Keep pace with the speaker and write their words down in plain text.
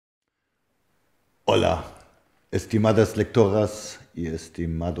Hola, estimadas lectoras y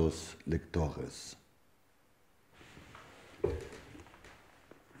estimados lectores.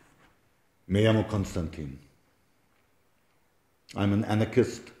 Me llamo Konstantín. I'm an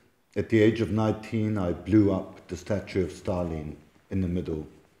anarchist. At the age of 19, I blew up the statue of Stalin in the middle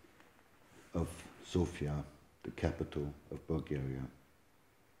of Sofia, the capital of Bulgaria.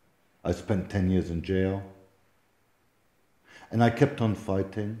 I spent 10 years in jail, and I kept on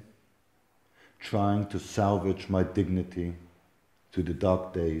fighting, trying to salvage my dignity through the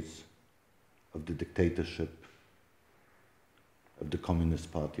dark days of the dictatorship of the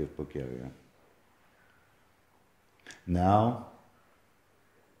Communist Party of Bulgaria. Now,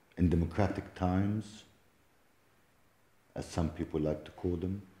 in democratic times, as some people like to call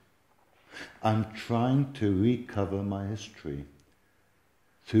them, I'm trying to recover my history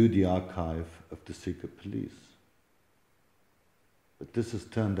through the archive of the secret police. But this has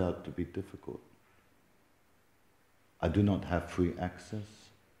turned out to be difficult. I do not have free access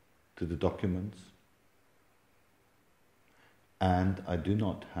to the documents, and I do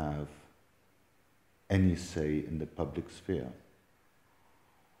not have any say in the public sphere.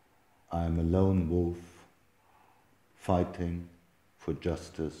 I am a lone wolf fighting for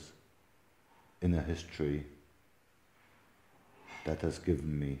justice in a history that has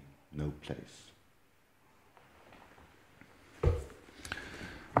given me no place.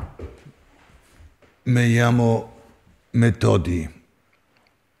 Me llamo Metodi.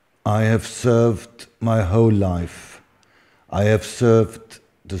 I have served my whole life. I have served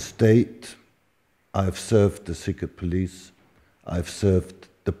the state, I have served the secret police, I have served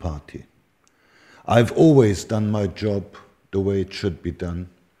the party. I've always done my job the way it should be done.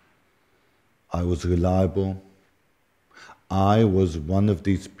 I was reliable. I was one of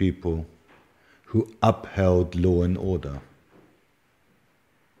these people who upheld law and order.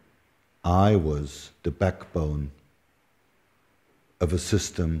 I was the backbone of a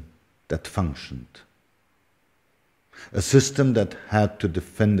system that functioned. A system that had to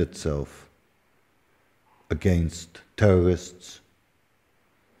defend itself against terrorists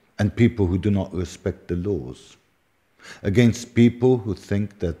and people who do not respect the laws, against people who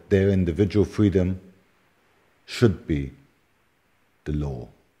think that their individual freedom should be the law.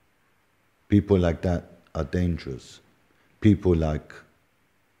 People like that are dangerous. People like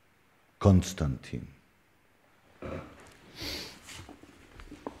Konstantín.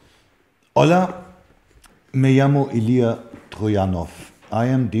 Hola, me llamo Ilija Trojanow. I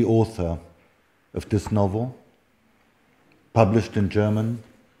am the author of this novel, published in German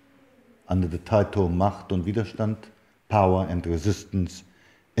under the title Macht und Widerstand, Power and Resistance,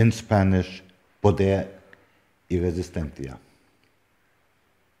 in Spanish, Poder y Resistencia.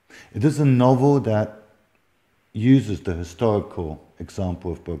 It is a novel that uses the historical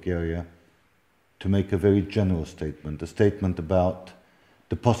example of Bulgaria to make a very general statement, a statement about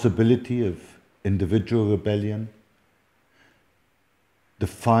the possibility of individual rebellion, the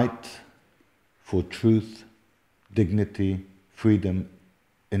fight for truth, dignity, freedom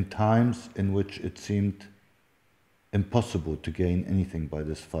in times in which it seemed impossible to gain anything by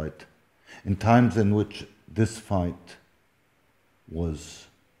this fight, in times in which this fight was,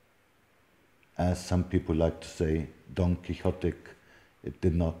 as some people like to say, Don Quixotic. It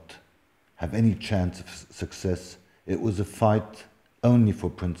did not have any chance of success. It was a fight only for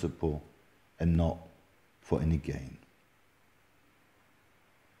principle and not for any gain.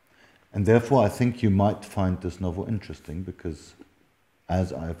 And therefore, I think you might find this novel interesting because,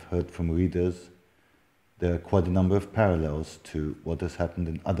 as I've heard from readers, there are quite a number of parallels to what has happened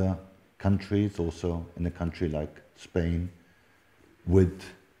in other countries, also in a country like Spain, with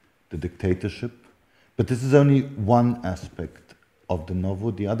the dictatorship. But this is only one aspect of the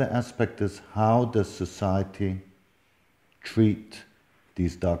novel. The other aspect is, how does society treat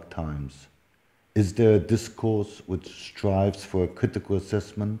these dark times? Is there a discourse which strives for a critical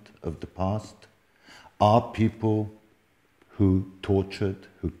assessment of the past? Are people who tortured,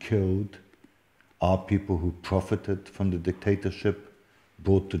 who killed, are people who profited from the dictatorship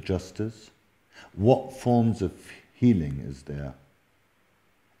brought to justice? What forms of healing is there?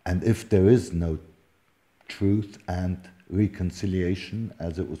 And if there is no truth and reconciliation,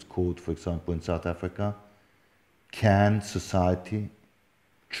 as it was called, for example, in South Africa, can society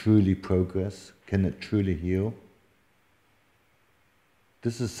truly progress? Can it truly heal?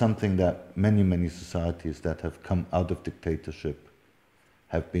 This is something that many, many societies that have come out of dictatorship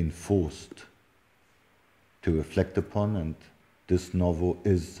have been forced to reflect upon, and this novel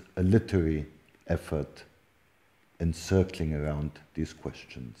is a literary effort in circling around these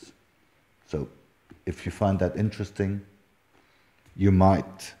questions. So if you find that interesting, you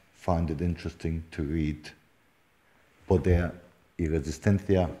might find it interesting to read Poder y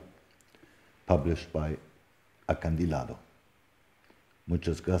Resistencia, published by Acantilado.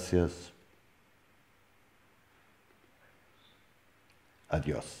 Muchas gracias.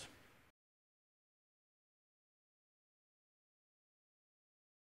 Adiós.